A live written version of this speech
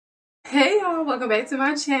y'all, welcome back to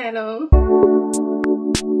my channel.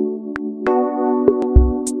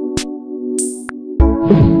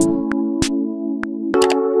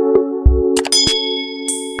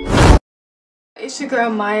 It's your girl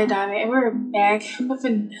Maya Diamond and we're back with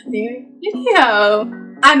another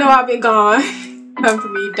video. I know I've been gone. Come for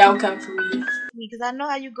me, don't come for me. Because I know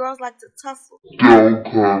how you girls like to tussle. Don't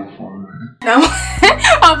come for me. No,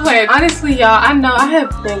 I'm playing. Honestly, y'all, I know I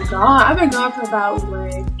have been gone. I've been gone for about,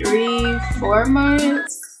 what, 3-4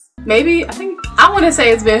 months? Maybe, I want to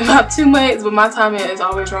say it's been about 2 months, but my timing is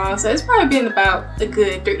always wrong. So it's probably been about a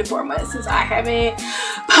good 3 to 4 months since I haven't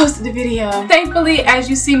posted a video. Thankfully, as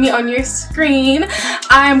you see me on your screen,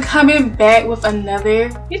 I am coming back with another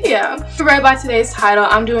video. Right by today's title,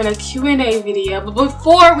 I'm doing a Q&A video. But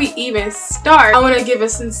before we even start, I want to give a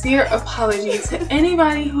sincere apology to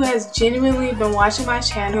anybody who has genuinely been watching my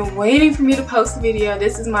channel, waiting for me to post a video.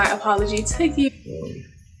 This is my apology to you.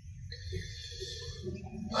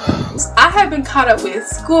 I have been caught up with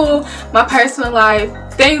school, my personal life,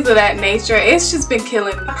 things of that nature. It's just been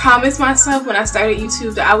killing me. I promised myself when I started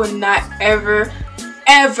YouTube that I would not ever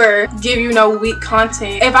give you no weak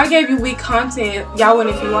content. If I gave you weak content, y'all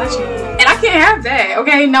wouldn't be watching it. And I can't have that,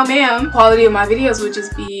 okay? No ma'am. Quality of my videos would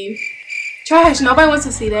just be trash. Nobody wants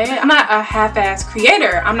to see that. I'm not a half-ass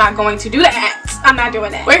creator. I'm not going to do that. I'm not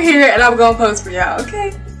doing that. We're here and I'm gonna post for y'all,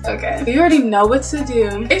 okay? Okay, you already know what to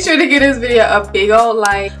do. Make sure to give this video a big old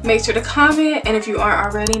like. Make sure to comment, and if you aren't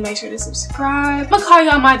already, make sure to subscribe. I'm gonna call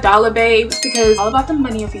y'all my dollar babes because all about the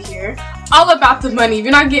money over here. All about the money. If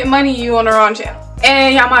you're not getting money, you on the wrong channel.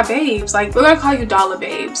 And y'all my babes. Like, we're gonna call you dollar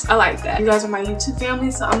babes. I like that. You guys are my YouTube family,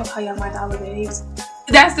 so I'm gonna call y'all my dollar babes.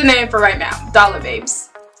 That's the name for right now. Dollar babes.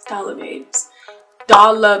 Dollar babes.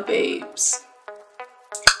 Dollar babes.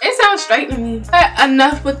 It sounds straight to me. But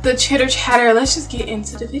enough with the chitter chatter. Let's just get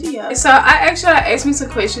into the video. So I actually asked me some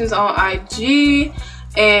questions on IG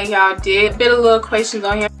and y'all did a bit of little questions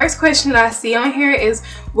on here. First question that I see on here is,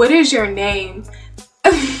 what is your name?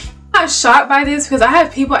 I'm shocked by this because I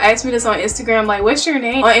have people ask me this on Instagram, like, what's your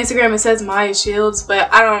name? On Instagram it says Maya Shields,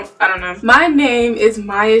 but I don't know. My name is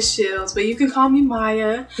Maya Shields, but you can call me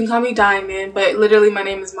Maya, you can call me Diamond, but literally my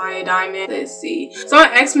name is Maya Diamond. Let's see. Someone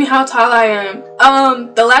asked me how tall I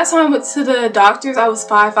am. The last time I went to the doctors I was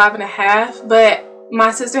 5'5.5", but my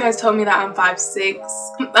sister has told me that I'm 5'6".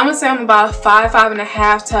 I'm gonna say I'm about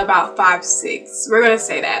 5'5.5" to about 5'6". We're gonna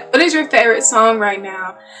say that. What is your favorite song right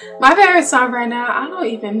now? My favorite song right now, I don't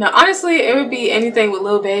even know. Honestly, it would be anything with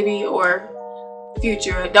Lil Baby or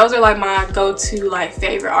Future. Those are like my go-to like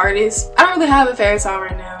favorite artists. I don't really have a favorite song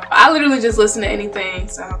right now. I literally just listen to anything.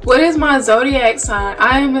 So what is my zodiac sign?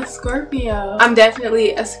 I am a Scorpio. I'm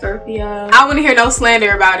definitely a Scorpio. I don't want to hear no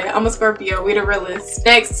slander about it. I'm a Scorpio. We the realest.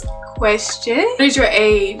 Next question. What is your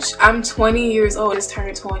age? I'm 20 years old. Just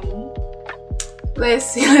turned 20. Let's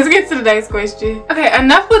see. Let's get to the next question. Okay,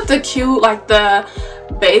 enough with the cute, like the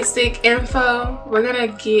basic info. We're gonna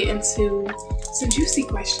get into some juicy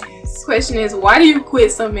questions. Question is, why do you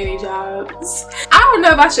quit so many jobs? I don't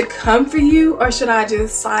know if I should come for you or should I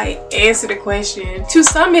just like answer the question. To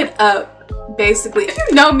sum it up, basically, if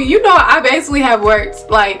you know me, you know I basically have worked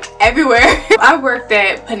like everywhere. I worked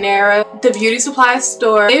at Panera, the beauty supply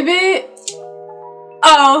store, Pivot.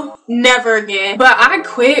 Oh, never again. But I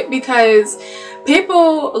quit because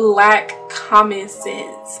people lack common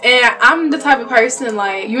sense, and I'm the type of person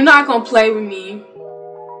like, you're not gonna play with me,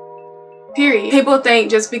 period. People think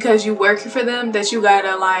just because you working for them that you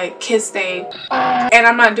gotta like kiss they, and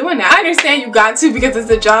I'm not doing that. I understand you got to because it's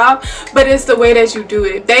a job, but it's the way that you do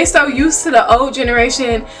it. They so used to the old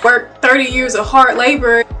generation work 30 years of hard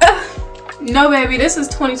labor. No baby, this is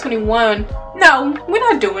 2021. No, we're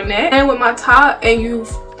not doing that. And with my top and you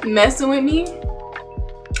messing with me,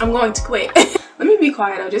 I'm going to quit. Let me be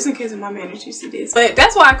quiet though, just in case my manager see this. But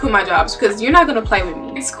that's why I quit my jobs, because you're not gonna play with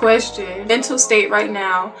me. Next question. Mental state right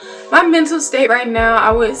now. My mental state right now, I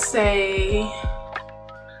would say,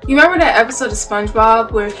 you remember that episode of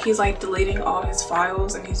SpongeBob where he's like deleting all his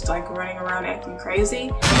files and he's like running around acting crazy?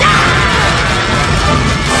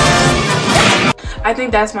 I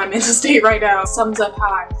think that's my mental state right now. Sums up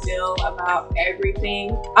how I feel about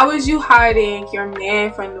everything. How was you hiding your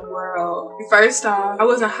man from the world? First off, I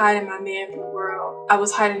wasn't hiding my man from the world. I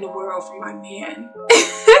was hiding the world from my man.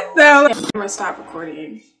 So I'm gonna stop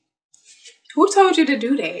recording. Who told you to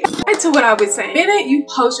do that? Back to what I was saying. The minute you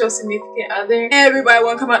post your significant other, everybody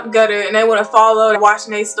wanna come out the gutter and they wanna follow,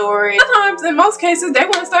 watching their story. Sometimes, in most cases, they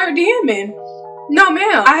wanna start DMing. No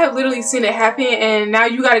ma'am, I have literally seen it happen, and now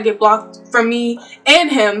you gotta get blocked from me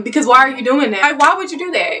and him because why are you doing that? Like, why would you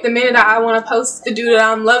do that? The minute that I want to post the dude that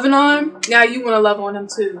I'm loving on, now you want to love on him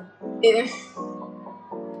too.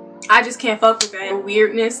 I just can't fuck with that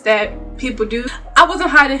weirdness that people do. I wasn't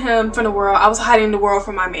hiding him from the world. I was hiding the world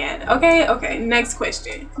from my man. Okay, next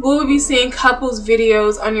question. Will we be seeing couples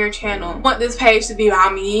videos on your channel? I want this page to be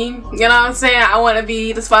about me. You know what I'm saying? I want to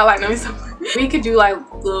be the spotlight. No, we could do like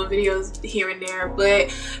little videos here and there, but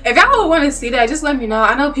if y'all would want to see that, just let me know.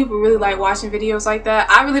 I know people really like watching videos like that.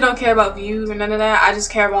 I really don't care about views or none of that. I just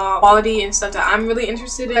care about quality and stuff that I'm really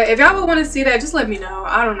interested in. If y'all would want to see that, just let me know.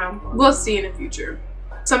 I don't know. We'll see in the future.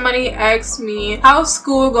 Somebody asked me, how's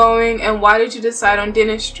school going and why did you decide on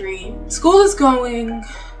dentistry? School is going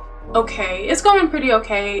okay. It's going pretty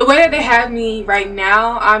okay. The way that they have me right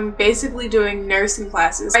now, I'm basically doing nursing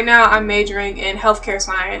classes. Right now I'm majoring in healthcare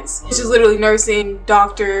science, which is literally nursing,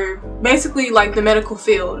 doctor, basically like the medical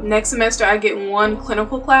field. Next semester I get one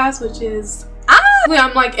clinical class, which is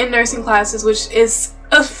I'm like in nursing classes, which is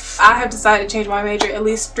I have decided to change my major at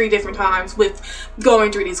least 3 different times with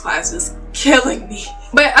going through these classes, killing me.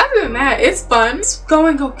 But other than that, it's fun. It's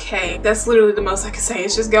going okay. That's literally the most I can say.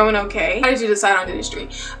 It's just going okay. How did you decide on dentistry?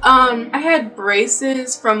 I had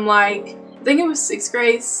braces from like, I think it was 6th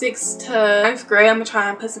grade, 6th to 9th grade. I'm gonna try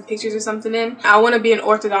and put some pictures or something in. I want to be an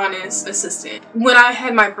orthodontist assistant. When I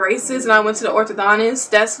had my braces and I went to the orthodontist,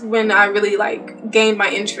 that's when I really like gained my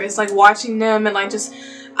interest, like watching them and like just,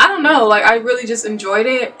 I don't know, like I really just enjoyed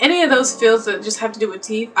it. Any of those fields that just have to do with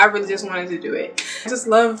teeth, I really just wanted to do it. I just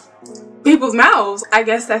love people's mouths. I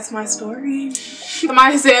guess that's my story.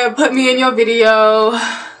 Somebody said, put me in your video. Go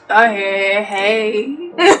ahead,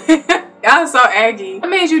 hey. Y'all so aggy.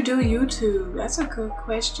 What made you do YouTube? That's a good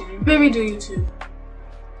question. What made me do YouTube?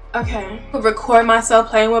 Okay. I would record myself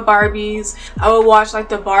playing with Barbies. I would watch like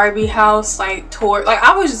the Barbie house like tour. Like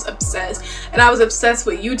I was just obsessed. And I was obsessed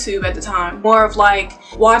with YouTube at the time. More of like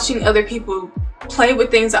watching other people play with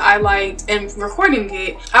things that I liked and recording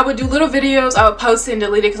it. I would do little videos, I would post it and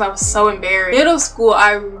delete it because I was so embarrassed. Middle school,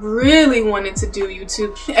 I really wanted to do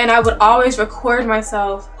YouTube and I would always record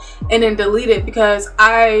myself and then delete it because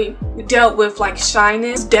I dealt with like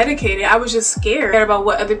shyness, dedicated. I was just scared about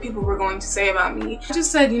what other people were going to say about me. I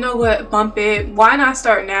just said, you know what, bump it. Why not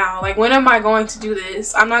start now? Like, when am I going to do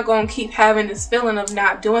this? I'm not going to keep having this feeling of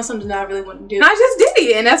not doing something that I really want to do. And I just did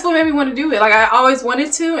it and that's what made me want to do it. Like, I always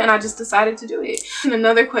wanted to and I just decided to do it. And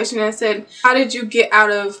another question that said, how did you get out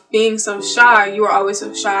of being so shy? You were always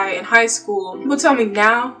so shy in high school. People tell me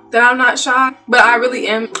now that I'm not shy, but I really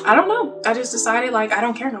am. I don't know. I just decided like I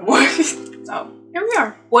don't care no more. So here we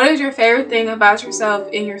are. What is your favorite thing about yourself?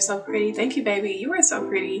 And you're so pretty. Thank you, baby. You are so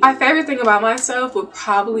pretty. My favorite thing about myself would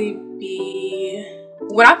probably be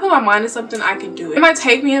when I put my mind to something, I can do it. It might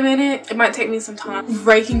take me a minute. It might take me some time.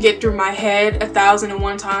 Breaking it through my head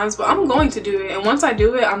 1,001 times, but I'm going to do it. And once I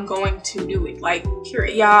do it, I'm going to do it. Like,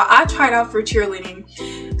 period. Y'all, I tried out for cheerleading.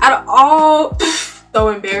 Out of all, so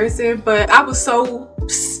embarrassing, but I was so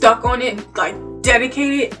stuck on it, like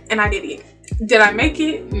dedicated, and I did it. Did I make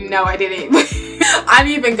it? No, I didn't. I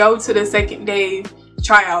didn't even go to the second day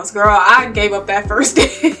tryouts, girl. I gave up that first day.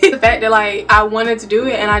 The fact that like I wanted to do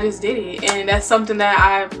it and I just did it, and that's something that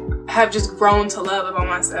I have just grown to love about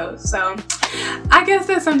myself. So I guess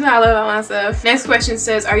that's something I love about myself. Next question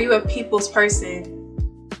says, are you a people's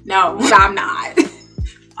person? No, I'm not.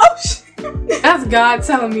 Oh shit. That's God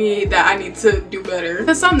telling me that I need to do better.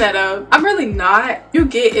 To sum that up, I'm really not. You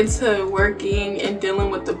get into working and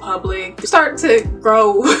dealing with the public, you start to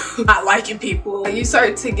grow not liking people. You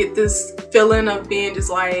start to get this feeling of being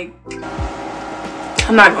just like,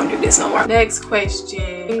 I'm not gonna do this no more. Next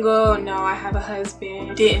question. Single? No, I have a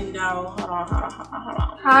husband. Didn't know. Hold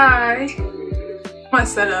on. Hi. My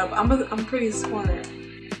setup. I'm pretty smart.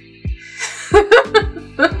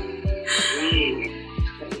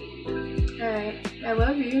 Alright, I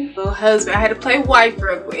love you. Little husband. I had to play wife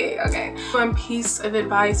real quick. Okay. One piece of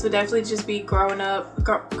advice would definitely just be growing up.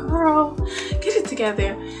 Girl, get it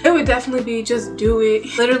together. It would definitely be just do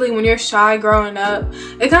it. Literally, when you're shy growing up,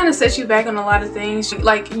 it kind of sets you back on a lot of things.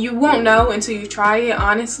 Like, you won't know until you try it,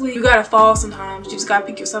 honestly. You gotta fall sometimes. You just gotta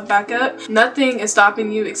pick yourself back up. Nothing is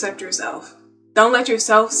stopping you except yourself. Don't let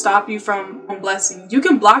yourself stop you from blessings. You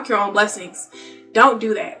can block your own blessings. Don't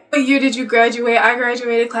do that. What year did you graduate? I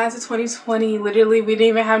graduated class of 2020. Literally, we didn't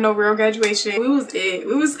even have no real graduation. We was it.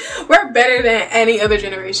 We're better than any other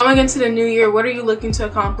generation. Going into the new year, what are you looking to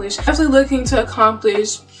accomplish? Actually looking to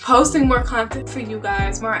accomplish posting more content for you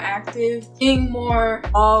guys, more active, being more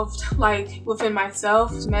involved like within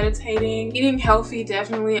myself, meditating, eating healthy,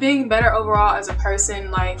 definitely, being better overall as a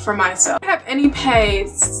person, like for myself. Do I have any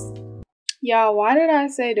pets? Y'all, why did I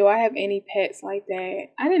say, do I have any pets like that?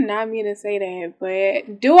 I did not mean to say that,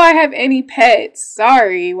 but do I have any pets?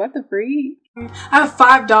 Sorry, what the freak? I have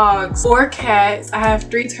 5 dogs, 4 cats, I have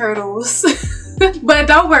 3 turtles. But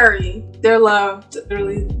don't worry, they're loved.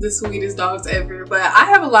 Literally the sweetest dogs ever. But I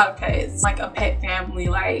have a lot of pets, like a pet family.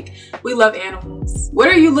 Like, we love animals. What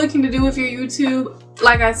are you looking to do with your YouTube?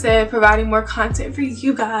 Like I said, providing more content for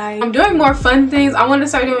you guys. I'm doing more fun things. I want to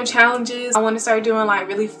start doing challenges. I want to start doing like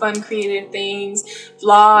really fun creative things,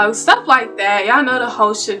 vlogs, stuff like that. Y'all know the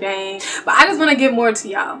whole shebang. But I just want to give more to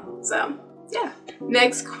y'all. So yeah.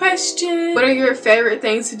 Next question. What are your favorite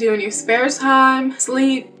things to do in your spare time?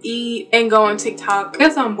 Sleep, eat, and go on TikTok. I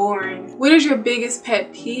guess I'm boring. What is your biggest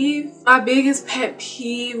pet peeve? My biggest pet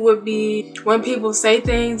peeve would be when people say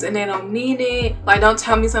things and they don't mean it. Like, don't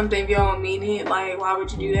tell me something if you don't mean it. Like, why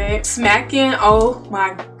would you do that? Smacking, oh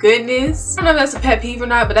my goodness. I don't know if that's a pet peeve or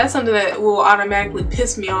not, but that's something that will automatically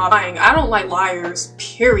piss me off. Lying. I don't like liars,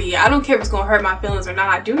 period. I don't care if it's gonna hurt my feelings or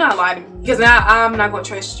not. Do not lie to me, because now I'm not gonna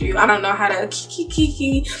trust you. I don't know how to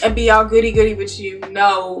kiki and be all goody goody with you.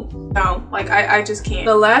 No, like I just can't.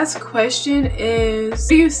 The last question is,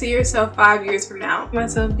 do you see yourself 5 years from now?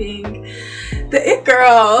 Myself being the it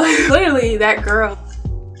girl. Literally that girl,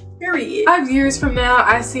 period. 5 years from now,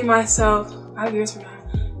 I see myself 5 years from now,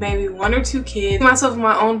 maybe 1 or 2 kids, myself in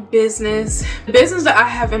my own business. The business that I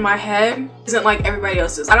have in my head isn't like everybody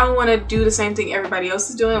else's. I don't want to do the same thing everybody else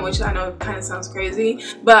is doing, which I know kind of sounds crazy,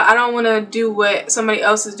 but I don't want to do what somebody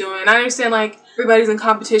else is doing. I understand like everybody's in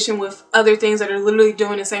competition with other things that are literally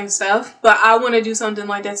doing the same stuff, but I want to do something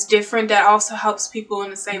like that's different, that also helps people in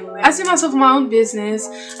the same way. I see myself in my own business.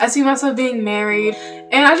 I see myself being married,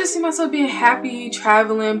 and I just see myself being happy,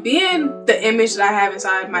 traveling, being the image that I have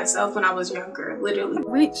inside myself when I was younger. Literally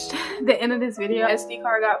reached the end of this video. SD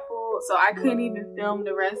card got full, so I couldn't even film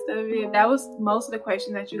the rest of it. That was most of the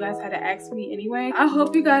questions that you guys had to ask me anyway. I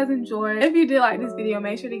hope you guys enjoyed. If you did like this video,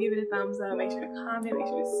 make sure to give it a thumbs up, make sure to comment, make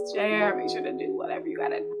sure to share, make sure to do whatever you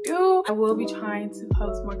gotta do. I will be trying to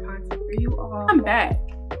post more content for you all. I'm back.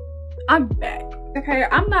 Okay,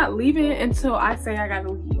 I'm not leaving until I say I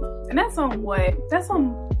gotta leave. And that's on what? That's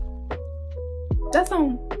on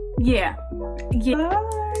yeah.